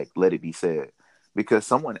still, like, let it be said. Because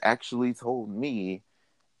someone actually told me,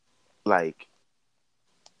 like,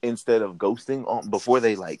 instead of ghosting on before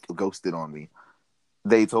they like ghosted on me,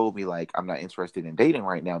 they told me like I'm not interested in dating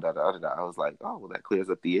right now. Da, da, da, da. I was like, oh well, that clears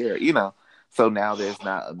up the air, you know. So now there's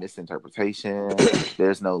not a misinterpretation.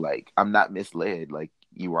 There's no like I'm not misled. Like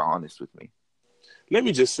you were honest with me. Let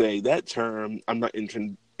me just say that term, I'm not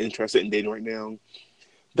interested in dating right now.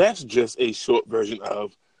 That's just a short version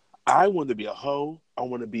of I want to be a hoe. I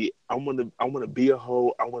want to be a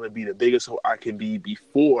hoe. I want to be the biggest hoe I can be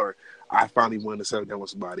before I finally want to settle down with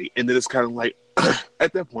somebody. And then it's kind of like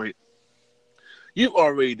at that point, you've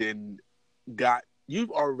already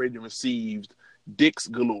you've already received dicks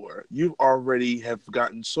galore. You've already have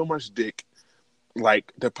gotten so much dick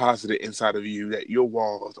like deposited inside of you that your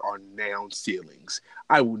walls are now ceilings.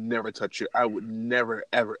 I would never touch you. I would never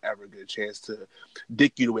ever ever get a chance to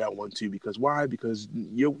dick you the way I want to because why? Because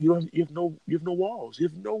you have no walls. You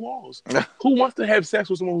have no walls. Who wants to have sex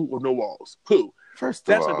with someone with no walls? Who? First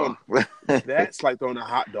of all, that's like throwing a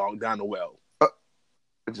hot dog down the well. I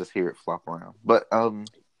just hear it flop around. But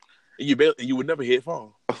you would never hear it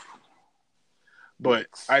fall. But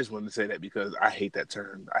I just wanted to say that because I hate that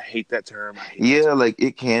term. Yeah, like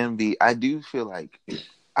it can be. I do feel like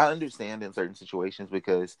I understand in certain situations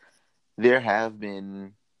because there have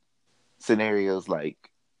been scenarios like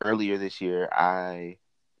earlier this year, I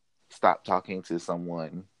stopped talking to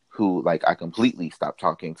someone who like I completely stopped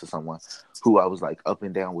talking to someone who I was like up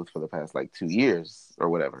and down with for the past like 2 years or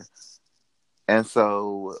whatever. And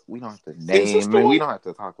so we don't have to name and we don't have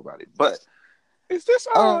to talk about it. But is this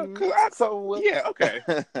yeah, okay.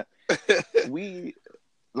 We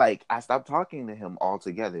like I stopped talking to him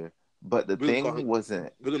altogether, but the thing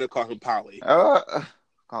wasn't we're gonna call him Polly.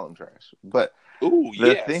 Call him trash. But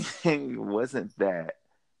the thing wasn't that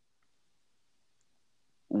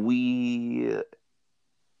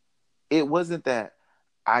it wasn't that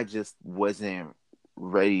I just wasn't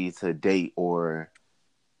ready to date or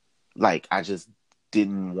like I just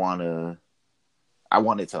didn't want to. I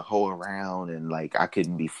wanted to hoe around and like I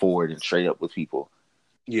couldn't be forward and straight up with people.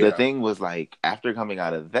 Yeah. The thing was like after coming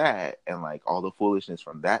out of that and like all the foolishness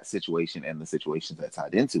from that situation and the situations that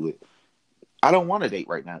tied into it, I don't want to date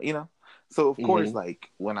right now, you know? So of course, like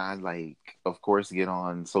when I like, of course, get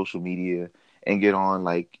on social media and get on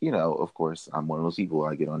like, you know, of course, I'm one of those people.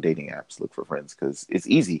 I get on dating apps, look for friends because it's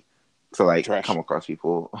easy to like come across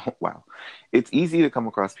people. Wow. It's easy to come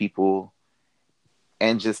across people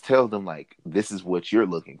and just tell them like, this is what you're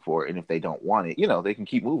looking for. And if they don't want it, you know, they can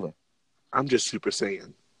keep moving. I'm just Super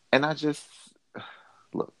Saiyan. And I just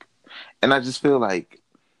feel like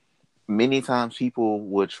many times people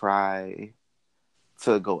would try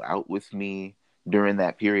to go out with me during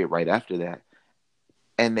that period right after that.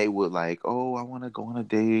 And they would like, oh, I want to go on a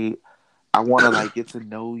date. I want to like get to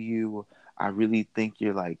know you. I really think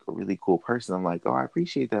you're like a really cool person. I'm like, oh, I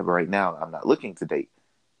appreciate that. But right now I'm not looking to date.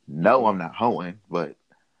 No, I'm not hoeing, but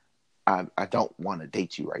I don't want to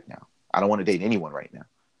date you right now. I don't want to date anyone right now.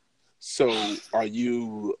 So are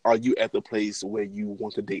you at the place where you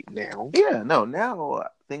want to date now? Yeah, no, now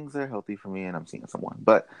things are healthy for me and I'm seeing someone.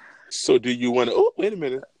 But so do you want to? Oh, wait a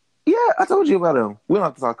minute. Yeah, I told you about him. We don't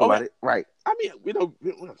have to talk about it, right? I mean, we don't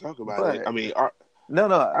talk about it. I mean, no,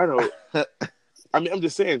 I don't. I mean, I'm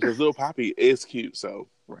just saying because Lil Poppy is cute, so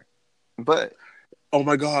right. But oh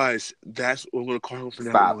my gosh, that's what I'm gonna call him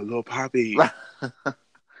from now on, Lil Poppy.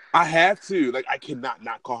 I have to. Like, I cannot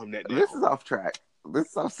not call him that now. This is off track.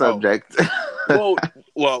 This is off subject.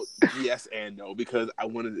 Well, yes and no because I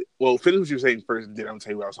wanted to. Well, finish what you were saying first, and then I'm gonna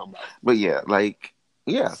tell you what I was talking about. But yeah, like.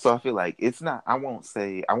 Yeah, so I feel like it's not, I won't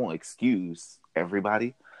excuse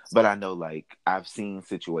everybody, but I know like I've seen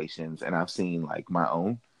situations and I've seen like my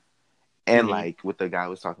own. And like with the guy I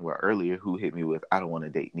was talking about earlier who hit me with, I don't want to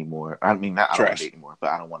date anymore. I mean, not I don't want to date anymore, but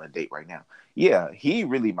I don't want to date right now. Yeah, he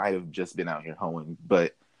really might have just been out here hoeing,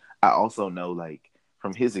 but I also know like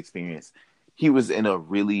from his experience, he was in a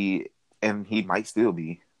really, and he might still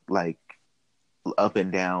be like up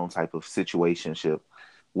and down type of situationship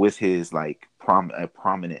with his like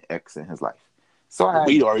prominent ex in his life. So I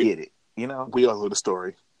get it, you know. We all know the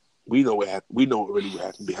story. We know what happened. We know what really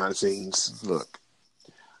happened behind the scenes. Look,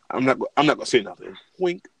 I'm not gonna say nothing.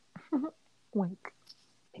 Wink, wink.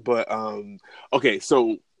 But okay.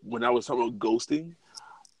 So when I was talking about ghosting,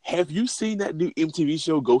 have you seen that new MTV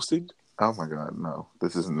show Ghosting? Oh my god, no!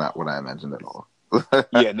 This is not what I imagined at all.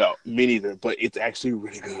 Yeah, no, me neither. But it's actually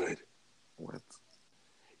really good. What?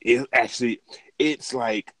 It's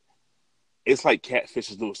like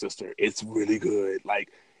Catfish's little sister. It's really good. Like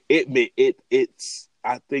it's.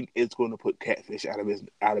 I think it's going to put Catfish out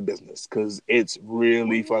of business because it's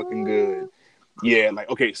really fucking good. Yeah, like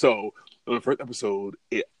okay. So in the first episode,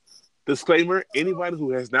 disclaimer: anybody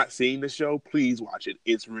who has not seen the show, please watch it.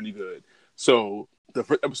 It's really good. So the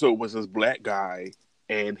first episode was this black guy,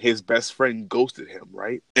 and his best friend ghosted him,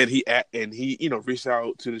 right? And he reached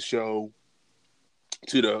out to the show,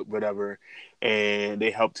 to the whatever, and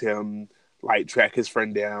they helped him like track his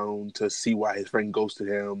friend down to see why his friend ghosted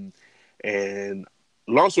him. And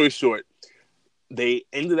long story short, they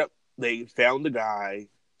found the guy.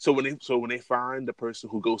 So when they find the person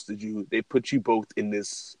who ghosted you, they put you both in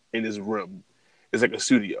this room. It's like a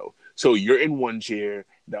studio. So you're in one chair,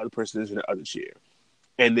 the other person is in the other chair,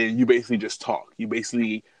 and then you basically just talk. You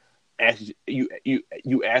basically ask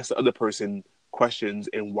the other person questions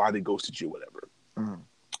and why they ghosted you, whatever. Mm.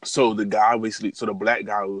 So the black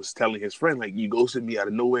guy was telling his friend, like, you ghosted me out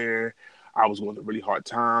of nowhere. I was going through a really hard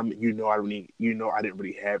time. I didn't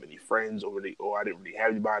really have any friends, or I didn't really have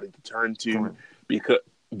anybody to turn to, Right.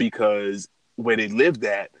 because where they lived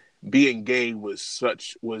at, being gay was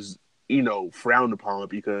frowned upon,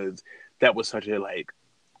 because that was such a like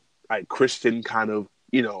Christian kind of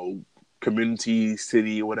community,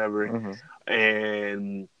 city, or whatever. Mm-hmm.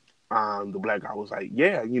 And the black guy was like,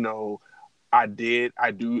 yeah, I did,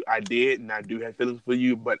 and I do have feelings for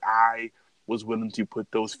you, but I was willing to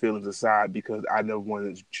put those feelings aside because I never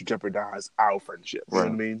wanted to jeopardize our friendship. You know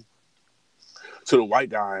what I mean? So the white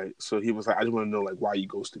guy, he was like, I just want to know like why you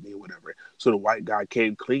ghosted me or whatever. So the white guy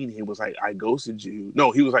came clean. He was like, I ghosted you.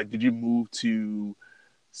 No, he was like, did you move to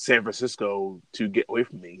San Francisco to get away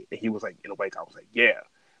from me? And he was like, and the white guy was like, yeah.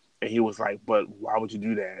 And he was like, but why would you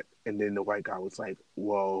do that? And then the white guy was like,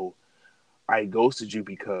 well, I ghosted you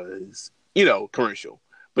because, commercial.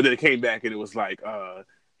 But then it came back and it was like,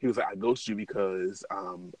 he was like, I ghosted you because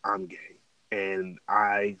I'm gay. And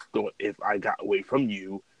I thought if I got away from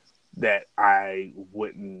you, that I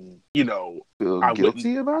wouldn't, Feel I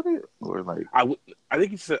guilty wouldn't, about it, or like I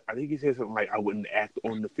think he said something like, I wouldn't act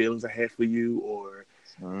on the feelings I had for you or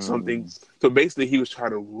something. So basically he was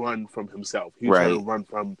trying to run from himself. He was trying to run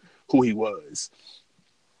from who he was.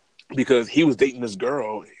 Because he was dating this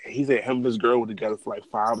girl. He said him and this girl were together for like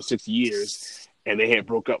 5 or 6 years, and they had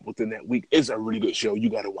broke up within that week. It's a really good show. You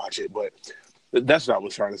got to watch it. But that's what I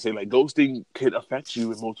was trying to say. Like, ghosting can affect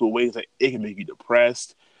you in multiple ways. Like, it can make you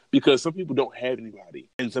depressed because some people don't have anybody,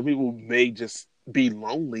 and some people may just be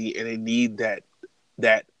lonely and they need that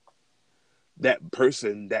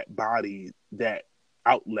person, that body, that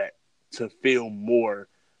outlet to feel more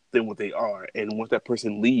than what they are. And once that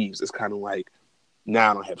person leaves, it's kind of like,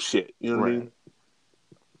 now I don't have shit. You know what I mean?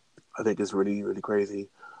 I think it's really, really crazy.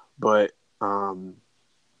 But I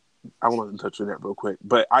want to touch on that real quick.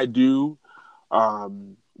 But I do.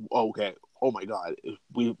 Okay. Oh my God,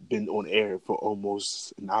 we've been on air for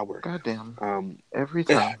almost an hour. Goddamn. Every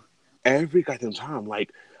time. Every goddamn time.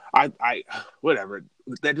 Like I whatever.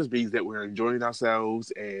 That just means that we're enjoying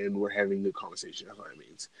ourselves and we're having good conversation. That's what it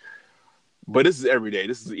means. But this is every day.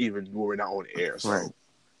 This is even when we're not on air. So. Right.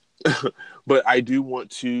 But I do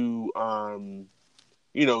want to,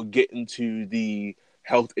 get into the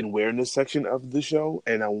health and wellness section of the show,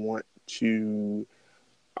 and I want to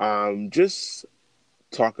just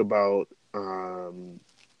talk about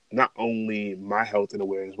not only my health and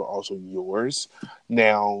awareness, but also yours.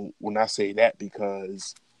 Now, when I say that,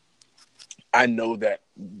 because I know that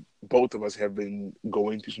both of us have been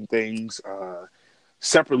going through some things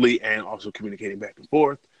separately and also communicating back and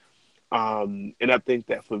forth. And I think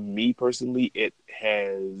that for me personally, it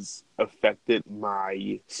has affected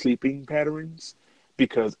my sleeping patterns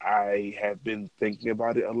because I have been thinking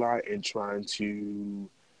about it a lot and trying to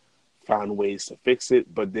find ways to fix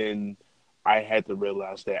it. But then I had to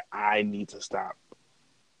realize that I need to stop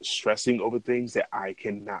stressing over things that I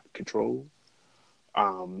cannot control.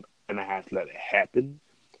 And I have to let it happen.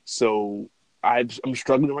 So I'm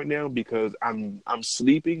struggling right now because I'm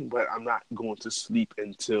sleeping, but I'm not going to sleep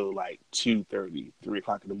until like 2:30, 3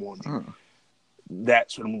 o'clock in the morning.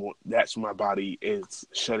 That's when my body is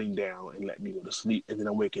shutting down and letting me go to sleep. And then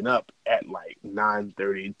I'm waking up at like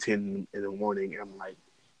 9:30, 10 in the morning, and I'm like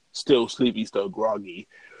still sleepy, still groggy.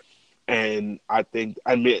 And I think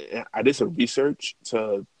I did some research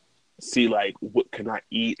to see like what can I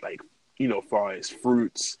eat, like far as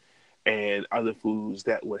fruits and other foods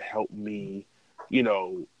that would help me,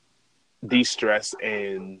 de-stress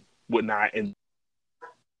and whatnot, and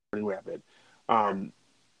rapid.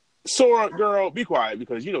 Sora, girl, be quiet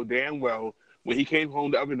because you know damn well when he came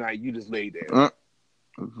home the other night, you just laid there.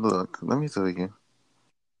 Look, let me tell you,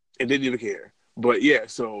 and didn't even care. But yeah,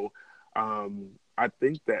 so I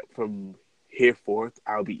think that from here forth,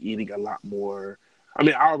 I'll be eating a lot more. I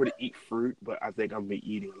mean, I already eat fruit, but I think I'm be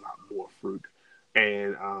eating a lot more fruit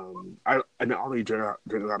And I not only drink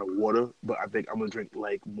a lot of water, but I think I'm gonna drink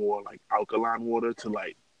like more like alkaline water to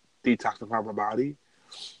like detoxify my body.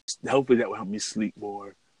 Hopefully that will help me sleep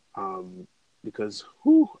more, because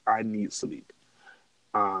I need sleep.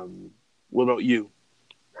 Um, what about you?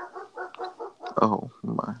 Oh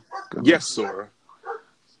my Yes, goodness. Sora.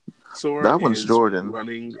 Sora That one's is Jordan.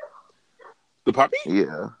 running the puppy.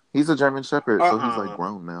 Yeah. He's a German Shepherd, so he's like Uh-uh.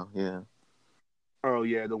 grown now. Yeah. Oh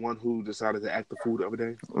yeah, the one who decided to act the fool the other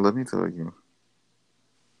day. Let me tell you,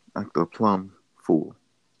 like the plum fool.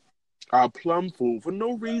 Plum fool for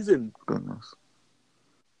no reason. Goodness.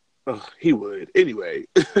 He would anyway.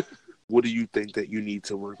 What do you think that you need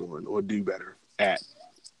to work on or do better at,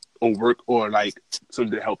 or work, or like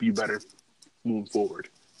something to help you better moving forward?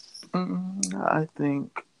 I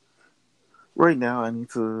think right now I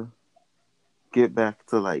need to get back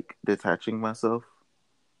to like detaching myself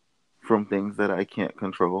from things that I can't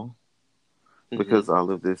control, Mm-hmm. because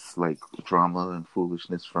all of this like drama and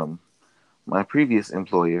foolishness from my previous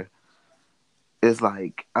employer is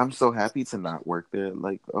like, I'm so happy to not work there.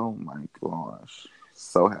 Like, oh my gosh,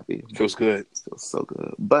 so happy. Feels good. Feels so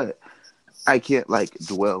good. But I can't like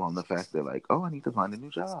dwell on the fact that like, oh, I need to find a new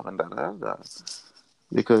job and da da da,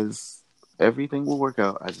 because everything will work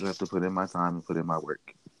out. I just have to put in my time and put in my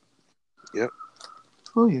work. Yep.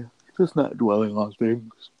 Oh yeah, just not dwelling on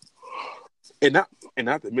things. And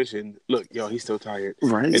not to mention, look, yo, he's still tired.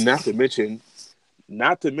 Right. And not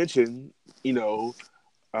to mention, you know,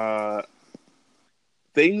 uh,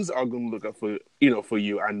 things are going to look up for for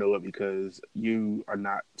you. I know it because you are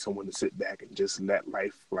not someone to sit back and just let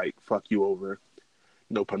life like fuck you over.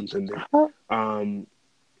 No pun intended. Um,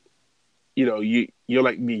 you're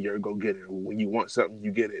like me. You're a go getter. When you want something,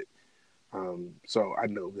 you get it. So I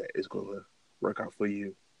know that it's going to work out for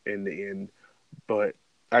you in the end. But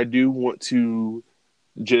I do want to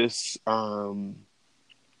just throw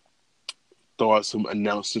out some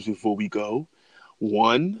announcements before we go.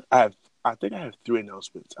 One, I think I have three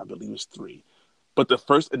announcements. I believe it's three. But the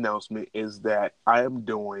first announcement is that I am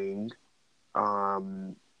doing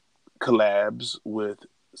um, collabs with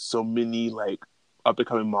so many like up and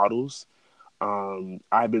coming models.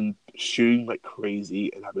 I've been shooting like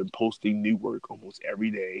crazy, and I've been posting new work almost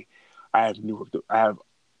every day. I have new work. I have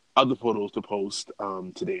other photos to post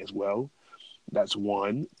today as well. That's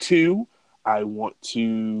one. Two, I want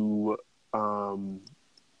to um,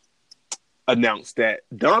 announce that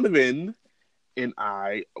Donovan and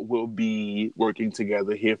I will be working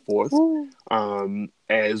together here forth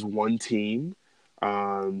as one team.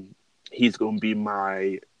 Um, he's going to be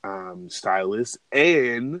my stylist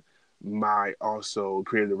and my also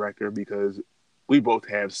creative director, because we both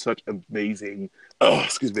have such amazing. Oh,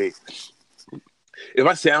 excuse me. If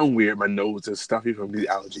I sound weird, my nose is stuffy from these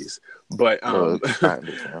allergies. But Look, I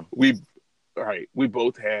understand. we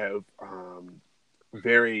both have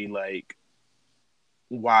very like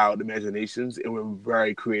wild imaginations, and we're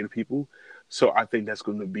very creative people. So I think that's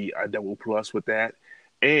going to be a double plus with that.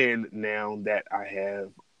 And now that I have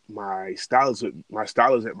my stylist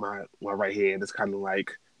at my right hand, it's kind of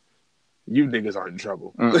like you niggas aren't in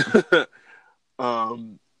trouble.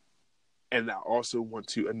 um, and I also want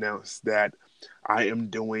to announce that I am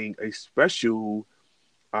doing a special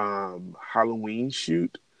Halloween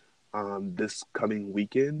shoot this coming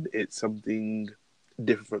weekend. It's something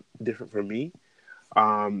different for me.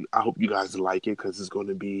 I hope you guys like it because it's going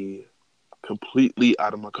to be completely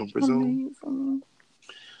out of my comfort zone, Amazing.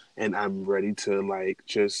 and I'm ready to like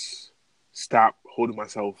just stop holding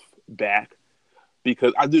myself back,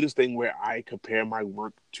 because I do this thing where I compare my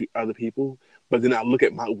work to other people, but then I look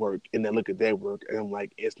at my work and then look at their work, and I'm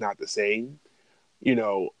like, it's not the same. You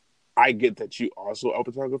know, I get that you also are a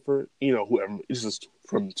photographer. Whoever this is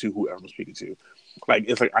from to whoever I'm speaking to, like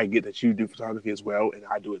it's like I get that you do photography as well, and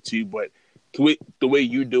I do it too, but the way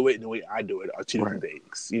you do it and the way I do it are two different Right.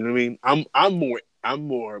 things. You know what I mean? I'm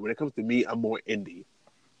more when it comes to me, I'm more indie.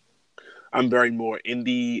 I'm very more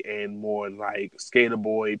indie and more like skater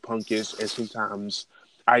boy, punkish, and sometimes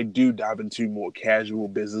I do dive into more casual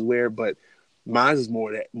business wear, but mine is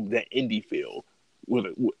more that indie feel with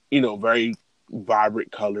very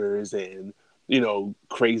vibrant colors and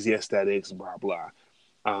crazy aesthetics, blah blah.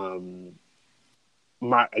 Um,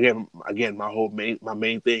 my again my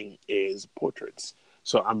main thing is portraits,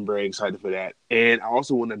 so I'm very excited for that. And I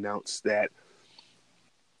also want to announce that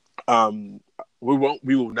um, we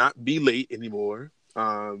will not be late anymore.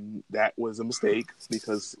 That was a mistake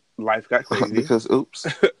because life got crazy. Because oops.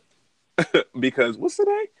 Because what's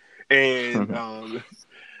today? And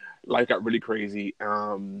life got really crazy.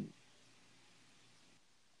 I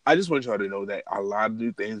just want y'all to know that a lot of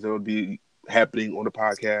new things that will be happening on the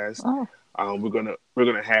podcast. Oh. We're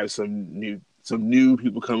gonna have some new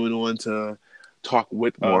people coming on to talk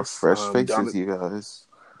with More us. fresh faces, you guys.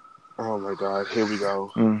 Oh my God, here we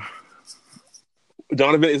go. Mm.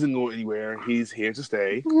 Donovan isn't going anywhere. He's here to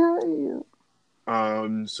stay. Yeah.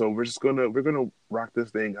 So we're gonna rock this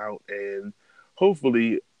thing out, and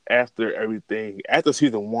hopefully after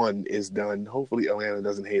season 1 is done, hopefully Atlanta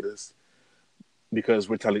doesn't hate us because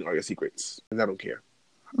we're telling all your secrets, and I don't care.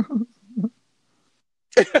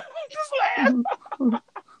 Just laugh.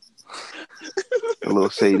 A little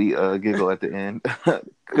shady giggle at the end. Good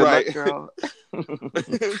Right. luck, girl.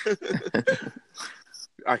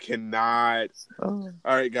 I cannot. Oh.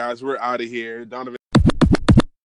 All right, guys, we're out of here. Donovan.